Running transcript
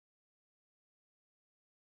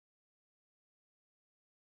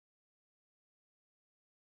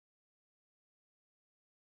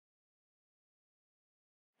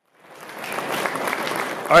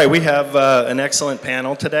All right, we have an excellent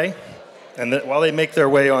panel today. And while they make their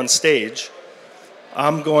way on stage,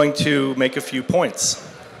 I'm going to make a few points.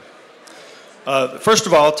 First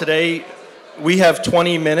of all, today we have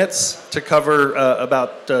 20 minutes to cover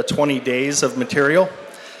about 20 days of material.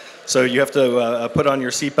 So you have to put on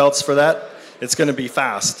your seatbelts for that. It's going to be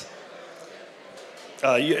fast.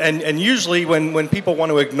 And usually when people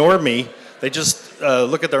want to ignore me, they just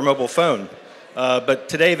look at their mobile phone. But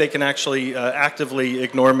today they can actually actively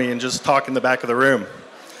ignore me and just talk in the back of the room.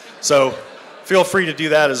 So feel free to do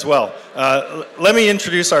that as well. Let me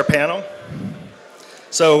introduce our panel.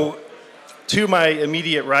 So to my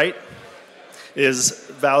immediate right is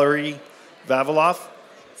Valery Vavilov,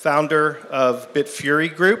 founder of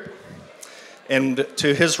BitFury Group. And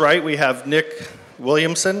to his right we have Nick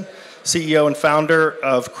Williamson, CEO and founder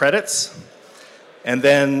of Credits. And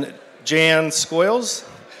then Jan Scoyles.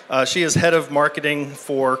 She is head of marketing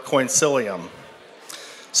for Coinsilium.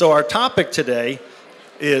 So our topic today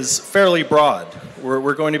is fairly broad.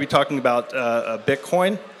 We're going to be talking about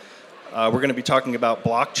Bitcoin. We're going to be talking about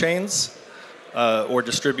blockchains or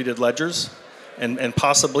distributed ledgers, and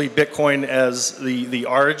possibly Bitcoin as the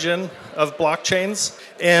origin of blockchains.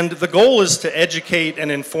 And the goal is to educate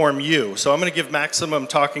and inform you. So I'm going to give maximum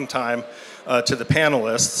talking time to the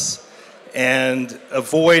panelists and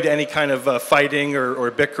avoid any kind of fighting or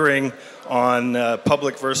bickering on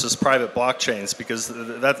public versus private blockchains, because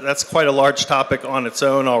that's quite a large topic on its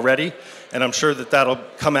own already, and I'm sure that that'll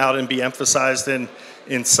come out and be emphasized in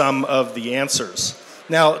some of the answers.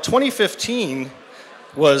 Now, 2015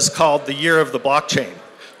 was called the year of the blockchain,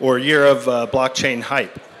 or year of blockchain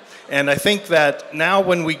hype. And I think that now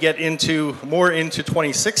when we get more into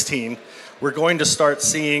 2016, we're going to start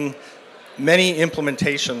seeing many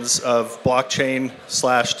implementations of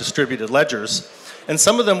blockchain/distributed ledgers, and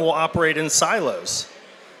some of them will operate in silos.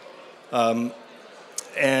 And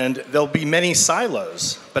there'll be many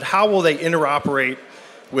silos, but how will they interoperate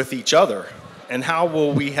with each other? And how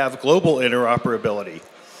will we have global interoperability?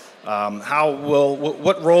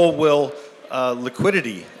 What role will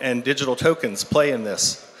liquidity and digital tokens play in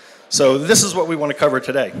this? So this is what we want to cover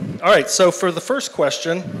today. All right, so for the first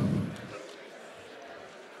question,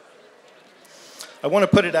 I want to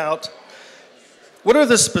put it out. What are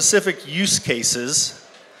the specific use cases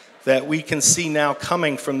that we can see now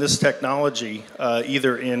coming from this technology,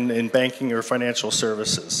 either in banking or financial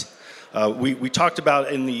services? We talked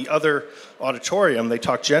about in the other auditorium, they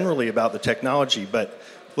talked generally about the technology, but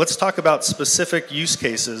let's talk about specific use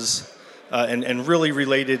cases and really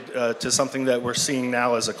related to something that we're seeing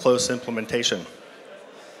now as a close implementation.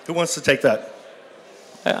 Who wants to take that?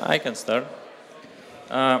 I can start.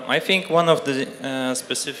 I think one of the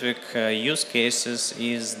specific use cases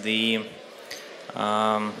is the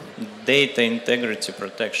data integrity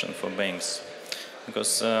protection for banks,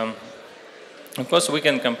 because of course we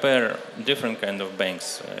can compare different kind of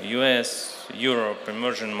banks, US, Europe,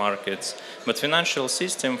 emerging markets, but financial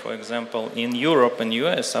system, for example, in Europe and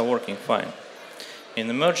US are working fine. In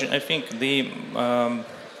emerging, I think the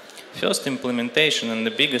first implementation and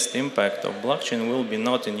the biggest impact of blockchain will be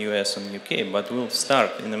not in US and UK, but will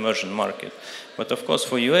start in emerging market. But of course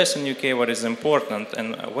for US and UK what is important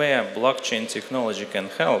and where blockchain technology can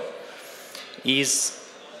help is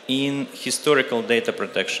in historical data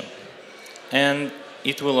protection. And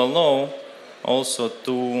it will allow also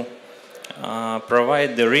to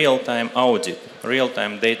provide the real-time audit,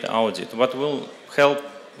 real-time data audit, what will help,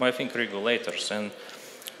 I think, regulators and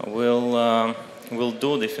will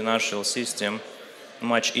do the financial system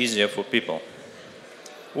much easier for people.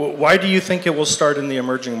 Well, why do you think it will start in the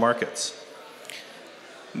emerging markets?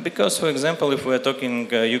 Because, for example, if we're talking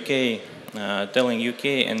UK, telling UK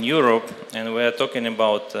and Europe, and we're talking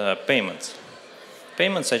about payments.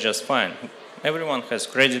 Payments are just fine. Everyone has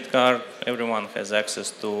credit card, everyone has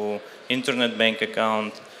access to internet bank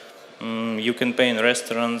account. You can pay in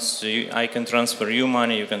restaurants, I can transfer you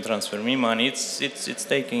money, you can transfer me money. It's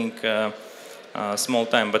taking small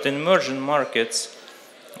time, but in emerging markets,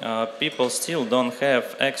 people still don't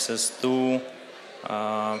have access to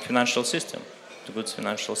financial system, to good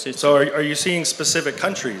financial system. So are you seeing specific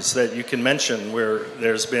countries that you can mention where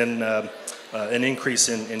there's been an increase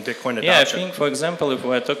in Bitcoin adoption? Yeah, I think, for example, if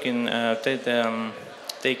we're talking,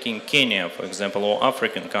 taking Kenya, for example, or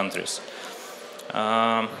African countries,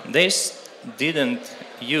 they didn't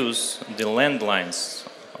use the landlines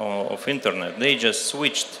of internet. They just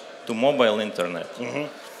switched to mobile internet. Mm-hmm.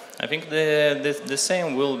 I think the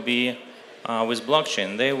same will be with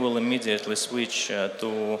blockchain. They will immediately switch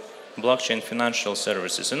to blockchain financial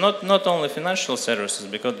services, and not only financial services,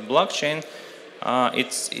 because blockchain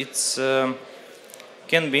it's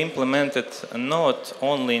can be implemented not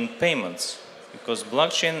only in payments, because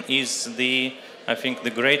blockchain is I think, the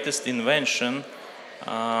greatest invention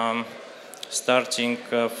starting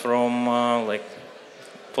from like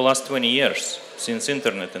for last 20 years since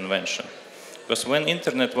internet invention. Because when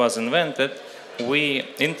internet was invented,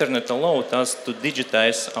 internet allowed us to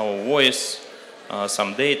digitize our voice,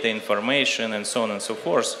 some data, information, and so on and so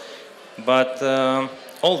forth. But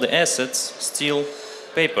all the assets still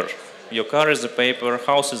paper. Your car is a paper,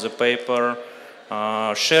 house is a paper,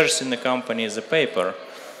 shares in the company is a paper.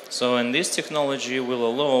 So, and this technology will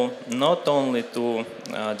allow not only to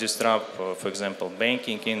disrupt, for example,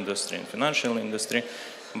 banking industry and financial industry,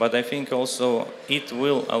 but I think also it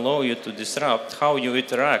will allow you to disrupt how you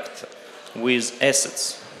interact with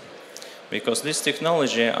assets. Because this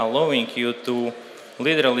technology allowing you to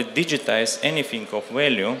literally digitize anything of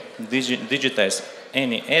value, digitize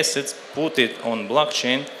any assets, put it on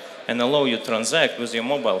blockchain, and allow you to transact with your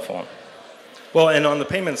mobile phone. Well, and on the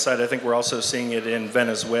payment side, I think we're also seeing it in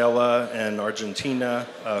Venezuela and Argentina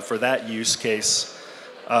for that use case.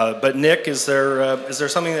 But Nick, is there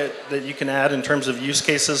something that you can add in terms of use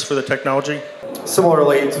cases for the technology?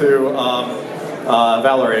 Similarly to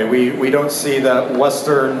Valerie, we don't see that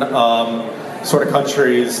Western sort of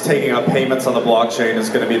countries taking up payments on the blockchain is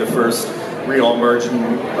going to be the first real emerging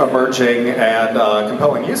and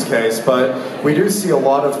compelling use case, but we do see a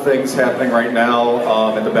lot of things happening right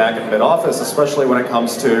now in the back and mid office, especially when it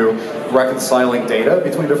comes to reconciling data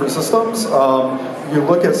between different systems. You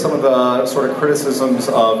look at some of the sort of criticisms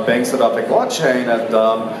of banks adopting blockchain and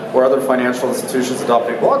or other financial institutions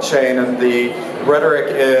adopting blockchain, and the rhetoric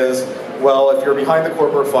is, well, if you're behind the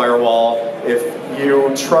corporate firewall, if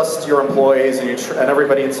you trust your employees and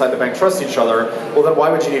everybody inside the bank trusts each other, well then why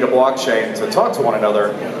would you need a blockchain to talk to one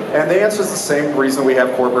another? And the answer is the same reason we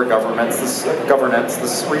have corporate governance.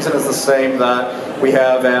 This reason is the same that we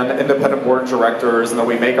have an independent board of directors and that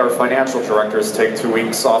we make our financial directors take 2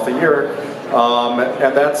 weeks off a year.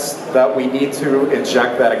 And that's that we need to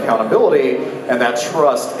inject that accountability and that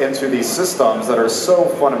trust into these systems that are so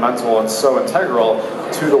fundamental and so integral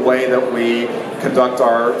to the way that we conduct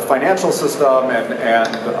our financial system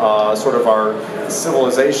and sort of our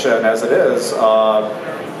civilization as it is.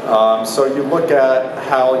 So you look at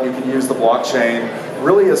how you can use the blockchain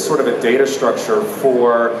really as sort of a data structure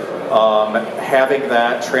for having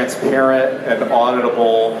that transparent and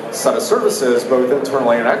auditable set of services, both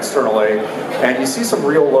internally and externally. And you see some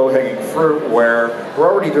real low-hanging fruit where we're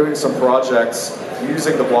already doing some projects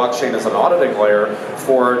using the blockchain as an auditing layer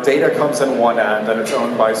for data comes in one end and it's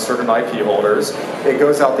owned by certain IP holders. It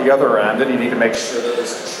goes out the other end and you need to make sure that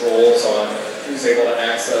there's controls on who's able to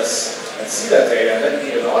access and see that data, and then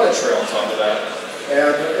you need an audit trail on top of that.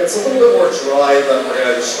 And it's a little bit more dry than we're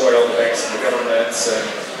going to destroy all the banks and the governments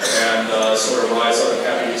and sort of rise up and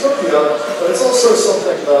have a utopia, but it's also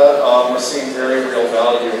something that we're seeing very real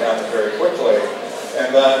value happen very quickly.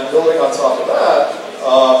 And then building on top of that,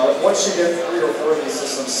 once you get 3 or 4 of these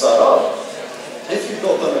systems set up, if you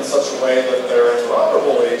build them in such a way that they're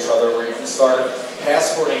interoperable with each other, where you can start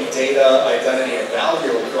passporting data, identity, and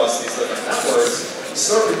value across these different networks, you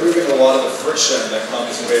start removing a lot of the friction that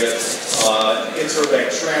comes with interbank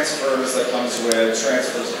transfers, that comes with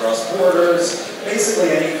transfers across borders, basically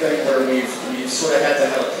anything where we've sort of had to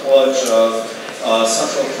have a kludge of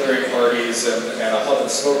central clearing parties and a hub and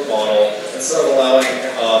spoke model, instead of allowing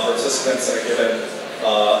participants in a given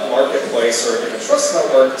marketplace or a given trust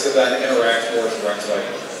network to then interact more directly.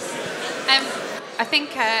 I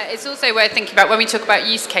think it's also worth thinking about when we talk about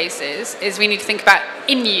use cases, is we need to think about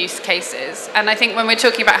in-use cases. And I think when we're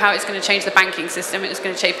talking about how it's going to change the banking system, it's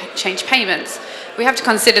going to change payments, we have to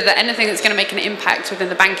consider that anything that's going to make an impact within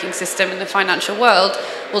the banking system and the financial world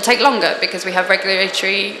will take longer because we have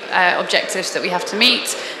regulatory objectives that we have to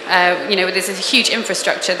meet. There's a huge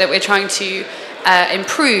infrastructure that we're trying to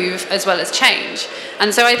improve as well as change.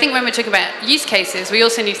 And so I think when we're talking about use cases, we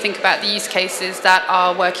also need to think about the use cases that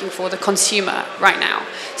are working for the consumer right now.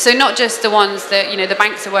 So not just the ones that the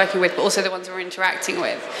banks are working with, but also the ones we're interacting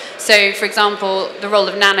with. So for example, the role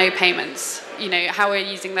of nano payments, how we're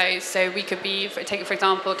using those. So we could take for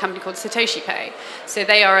example, a company called Satoshi Pay. So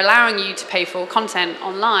they are allowing you to pay for content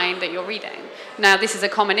online that you're reading. Now, this is a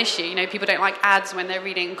common issue. People don't like ads when they're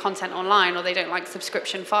reading content online, or they don't like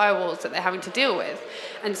subscription firewalls that they're having to deal with.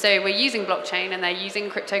 And so we're using blockchain and they're using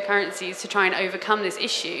cryptocurrencies to try and overcome this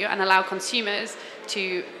issue and allow consumers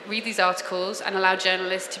to read these articles and allow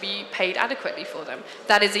journalists to be paid adequately for them.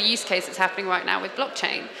 That is a use case that's happening right now with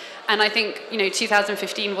blockchain. And I think,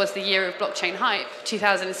 2015 was the year of blockchain hype.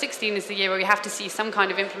 2016 is the year where we have to see some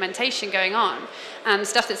kind of implementation going on. And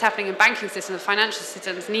stuff that's happening in banking systems, financial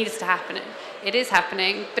systems, needs to happen. It is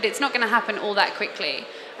happening, but it's not going to happen all that quickly.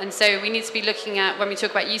 And so we need to be looking at, when we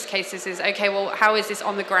talk about use cases, is, okay, well, how is this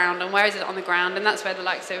on the ground and where is it on the ground? And that's where the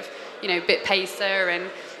likes of, BitPacer and,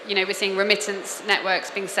 we're seeing remittance networks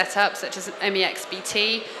being set up, such as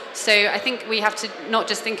MEXBT. So I think we have to not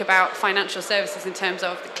just think about financial services in terms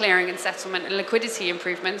of the clearing and settlement and liquidity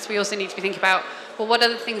improvements. We also need to be thinking about, well, what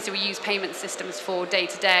other things do we use payment systems for day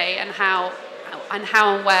to day, and how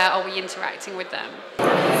and where are we interacting with them?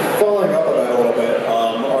 Following up on that a little bit,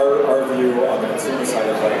 our view on the consumer side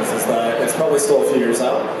of things is that it's probably still a few years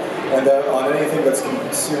out, and that on anything that's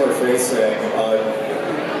consumer-facing,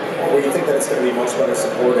 we think that it's going to be much better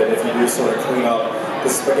supported if you do sort of clean up the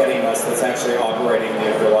spaghetti mess that's actually operating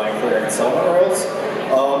the underlying clearing and settlement rails.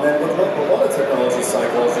 And with a lot of technology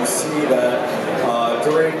cycles, you see that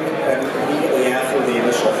during and immediately after the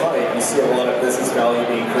initial hype, you see a lot of business value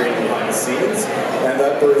being created behind the scenes, and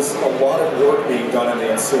that there's a lot of work being done in the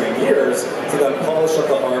ensuing years to then polish up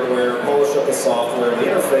the hardware, polish up the software, the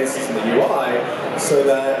interfaces, and the UI, so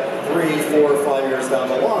that 3, 4, 5 years down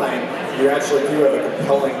the line, you actually do have a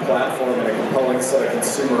compelling platform and a compelling set of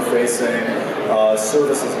consumer-facing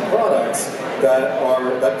services and products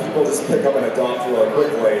that people just pick up and adopt really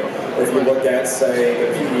quickly. If you look at, say,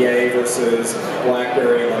 the PDA versus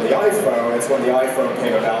BlackBerry on the iPhone, it's when the iPhone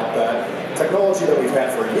came about that technology that we've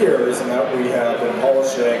had for years and that we have been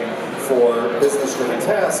polishing for business-driven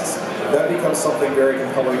tasks, that becomes something very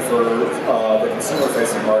compelling for the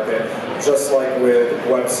consumer-facing market, just like with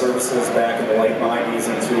web services back in the late 90s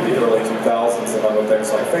into the early 2000s, and then with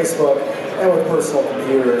things like Facebook, and with personal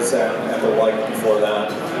computers and the like before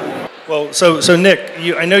that. Well, so Nick,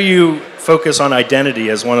 I know you focus on identity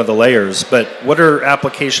as one of the layers, but what are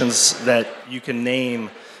applications that you can name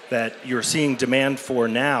that you're seeing demand for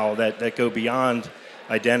now that go beyond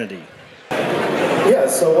identity? Yeah,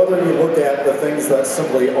 so whether you look at the things that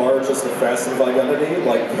simply are just a facet of identity,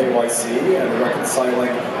 like KYC and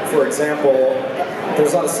reconciling, for example,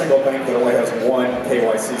 there's not a single bank that only has one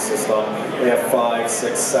KYC system. They have 5,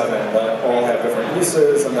 6, 7 that all have different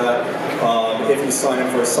uses, and that if you sign up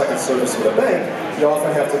for a second service with a bank, you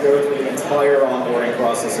often have to go through the entire onboarding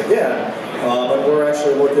process again. And we're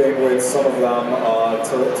actually working with some of them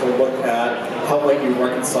to look at how might you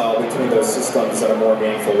reconcile between those systems in a more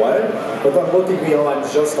meaningful way. But then looking beyond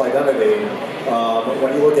just identity,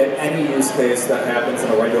 when you look at any use case that happens in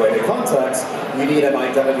a regulated context, you need an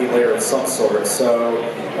identity layer of some sort. So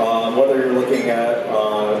whether you're looking at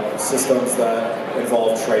systems that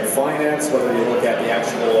involve trade finance, whether you look at the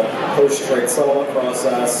actual post-trade settlement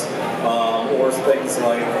process, or things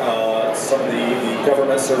like some of the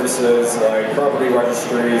government services, like property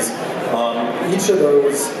registries, each of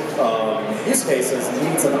those use cases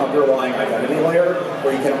needs an underlying identity layer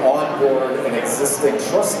where you can onboard an existing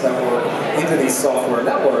trust network into these software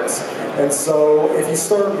networks. And so if you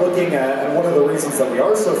start looking at, and one of the reasons that we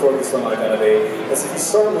are so focused on identity is if you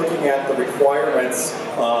start looking at the requirements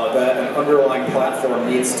that an underlying platform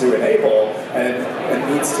needs to enable and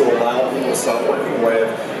needs to allow people to start working with,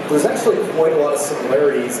 there's actually quite a lot of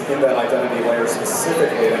similarities in that identity layer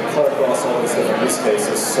specifically that cut across all these different use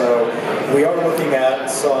cases. So we are looking at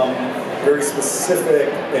some very specific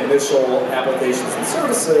initial applications and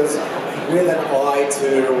services with an eye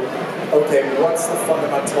to, okay, what's the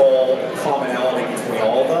fundamental commonality between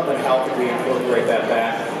all of them, and how can we incorporate that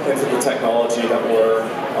back into the technology that we're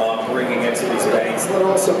bringing into these banks, and then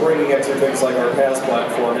also bringing into things like our PaaS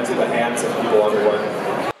platform into the hands of people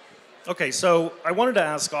everywhere. Okay, so I wanted to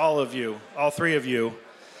ask all three of you,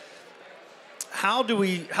 how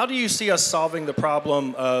do you see us solving the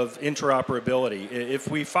problem of interoperability? If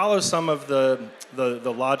we follow some of the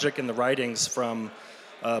logic and the writings from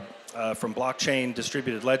blockchain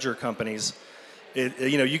distributed ledger companies,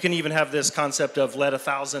 you can even have this concept of let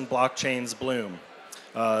 1,000 blockchains bloom.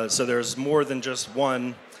 So there's more than just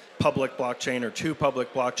one public blockchain or two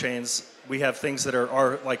public blockchains. We have things that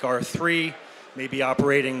are like R3, maybe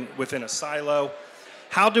operating within a silo.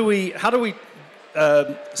 How do we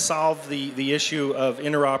solve the issue of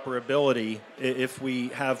interoperability if we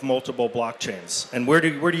have multiple blockchains? And where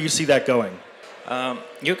do you see that going?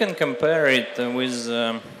 You can compare it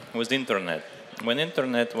with the internet. When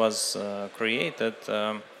internet was created,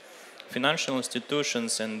 financial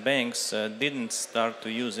institutions and banks didn't start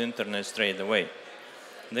to use internet straight away.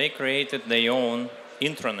 They created their own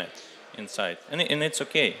intranet inside, and it's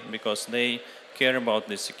okay because they care about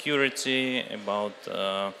the security, about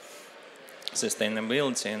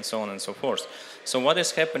sustainability, and so on and so forth. So what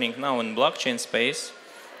is happening now in blockchain space?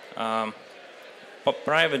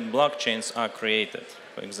 Private blockchains are created.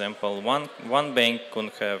 For example, one bank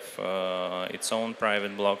could have its own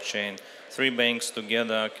private blockchain. 3 banks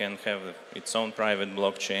together can have its own private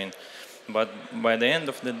blockchain. But by the end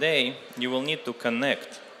of the day, you will need to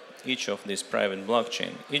connect each of these private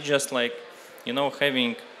blockchain. It's just like, you know,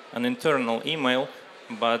 having an internal email,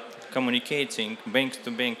 but communicating,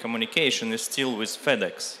 bank-to-bank communication is still with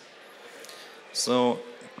FedEx. So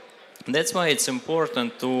that's why it's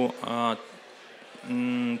important to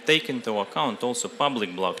take into account also public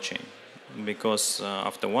blockchain, because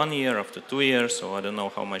after 1 year, after 2 years, so I don't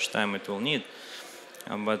know how much time it will need,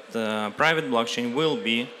 but private blockchain will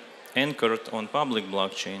be anchored on public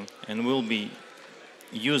blockchain and will be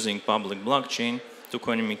using public blockchain to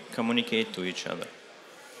communicate to each other.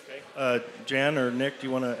 Okay. Jan or Nick, do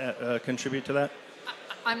you want to contribute to that?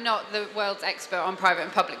 I'm not the world's expert on private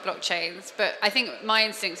and public blockchains, but I think my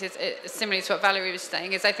instinct is similar to what Valerie was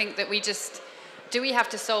saying, is I think that do we have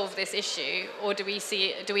to solve this issue, or do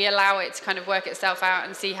we allow it to kind of work itself out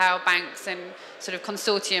and see how banks and sort of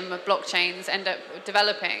consortium of blockchains end up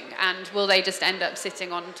developing, and will they just end up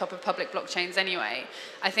sitting on top of public blockchains anyway?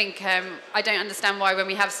 I think I don't understand why, when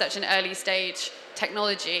we have such an early stage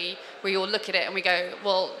technology, we all look at it and we go,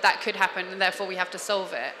 well, that could happen and therefore we have to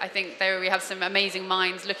solve it. I think we have some amazing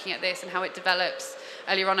minds looking at this and how it develops.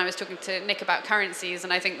 Earlier on I was talking to Nick about currencies,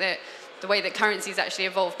 and I think that the way that currencies actually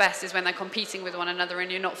evolve best is when they're competing with one another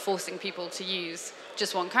and you're not forcing people to use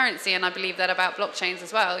just one currency. And I believe that about blockchains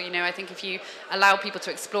as well. You know, I think if you allow people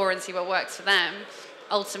to explore and see what works for them,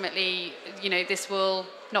 ultimately, you know, this will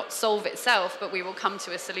not solve itself, but we will come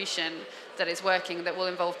to a solution that is working, that will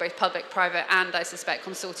involve both public, private, and I suspect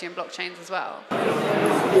consortium blockchains as well.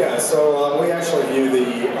 Yeah, so we actually view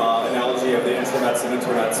the analogy of the intranets and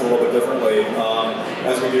internets a little bit differently.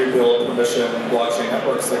 As we do build permission blockchain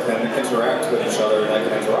networks that can interact with each other, that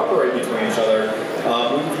can interoperate between each other,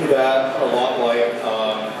 we view that a lot like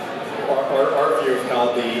our view of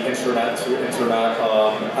how the internet to internet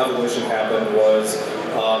evolution happened was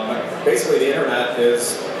basically the internet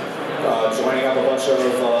is joining up a bunch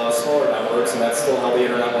of smaller networks, and that's still how the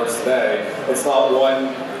internet works today. It's not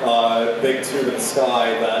one big tube in the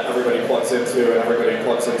sky that everybody plugs into and everybody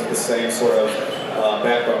plugs into the same sort of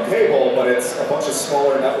backbone cable, but it's a bunch of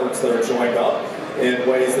smaller networks that are joined up in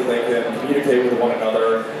ways that they can communicate with one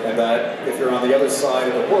another, and that if you're on the other side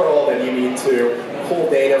of the world and you need to pull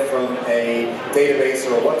data from a database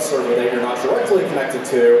or a web server that you're not directly connected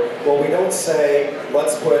to, well, we don't say,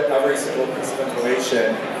 let's put every single piece of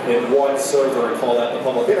information in one server and call that the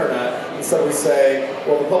public internet. Instead we say,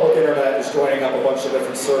 well, the public internet is joining up a bunch of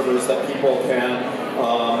different servers that people can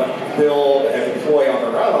build and deploy on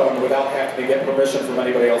their own without having to get permission from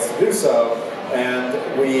anybody else to do so.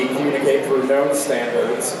 And we communicate through known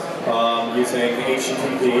standards using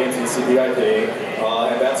HTTP and TCP/IP,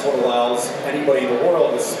 and that's what allows anybody in the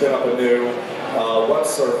world to spin up a new web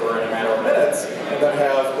server in a matter of minutes, and then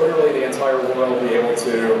have literally the entire world be able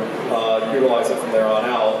to utilize it from there on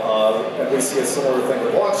out. And we see a similar thing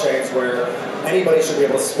with blockchains, where anybody should be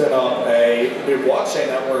able to spin up a new blockchain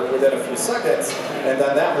network within a few seconds, and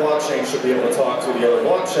then that blockchain should be able to talk to the other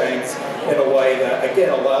blockchains in a way that,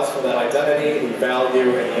 again, allows for that identity, the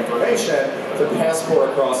value, and the information to passport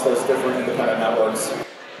across those different independent networks.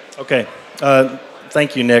 Okay,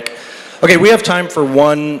 thank you, Nick. Okay, we have time for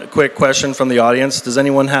one quick question from the audience. Does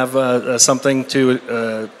anyone have something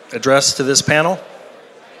to address to this panel?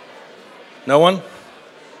 No one?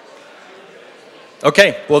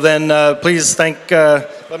 Okay, well then please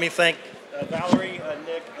let me thank Valerie.